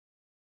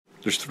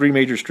There's three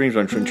major streams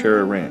on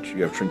Trinchera Ranch.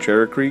 You have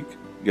Trinchera Creek,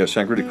 you have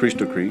Sangre de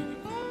Cristo Creek,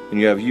 and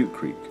you have Ute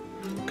Creek.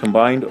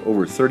 Combined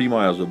over 30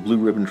 miles of blue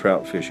ribbon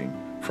trout fishing,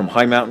 from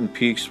high mountain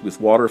peaks with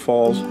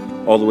waterfalls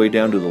all the way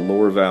down to the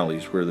lower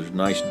valleys where there's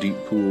nice deep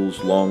pools,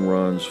 long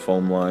runs,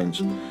 foam lines,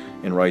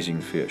 and rising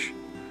fish.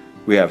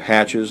 We have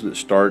hatches that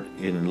start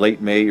in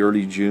late May,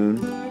 early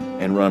June,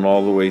 and run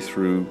all the way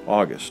through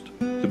August.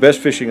 The best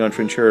fishing on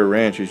Trinchera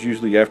Ranch is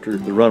usually after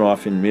the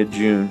runoff in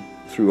mid-June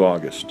through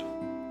August.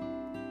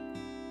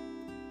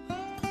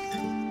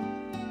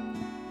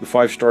 The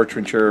five-star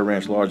Trinchera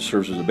Ranch Lodge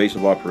serves as a base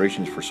of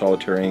operations for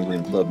Solitary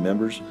Angling Club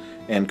members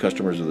and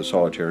customers of the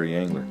Solitary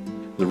Angler.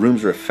 The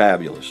rooms are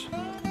fabulous.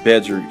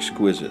 Beds are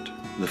exquisite.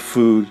 The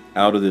food,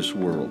 out of this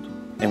world.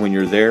 And when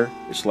you're there,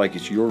 it's like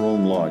it's your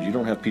own lodge. You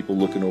don't have people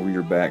looking over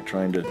your back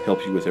trying to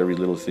help you with every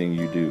little thing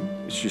you do.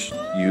 It's just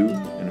you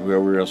and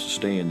whoever else is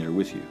staying there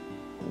with you.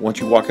 Once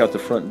you walk out the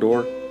front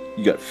door,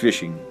 you got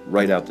fishing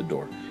right out the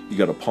door. You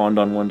got a pond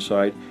on one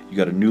side, you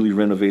got a newly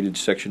renovated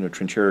section of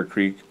Trinchera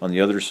Creek on the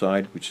other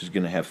side, which is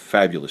going to have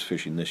fabulous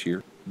fishing this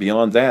year.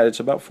 Beyond that, it's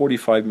about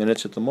 45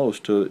 minutes at the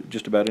most to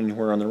just about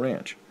anywhere on the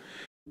ranch.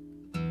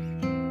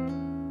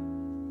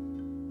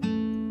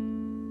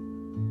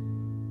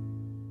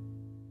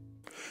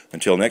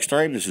 Until next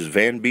time, this is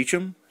Van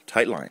Beacham,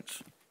 Tight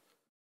Lines.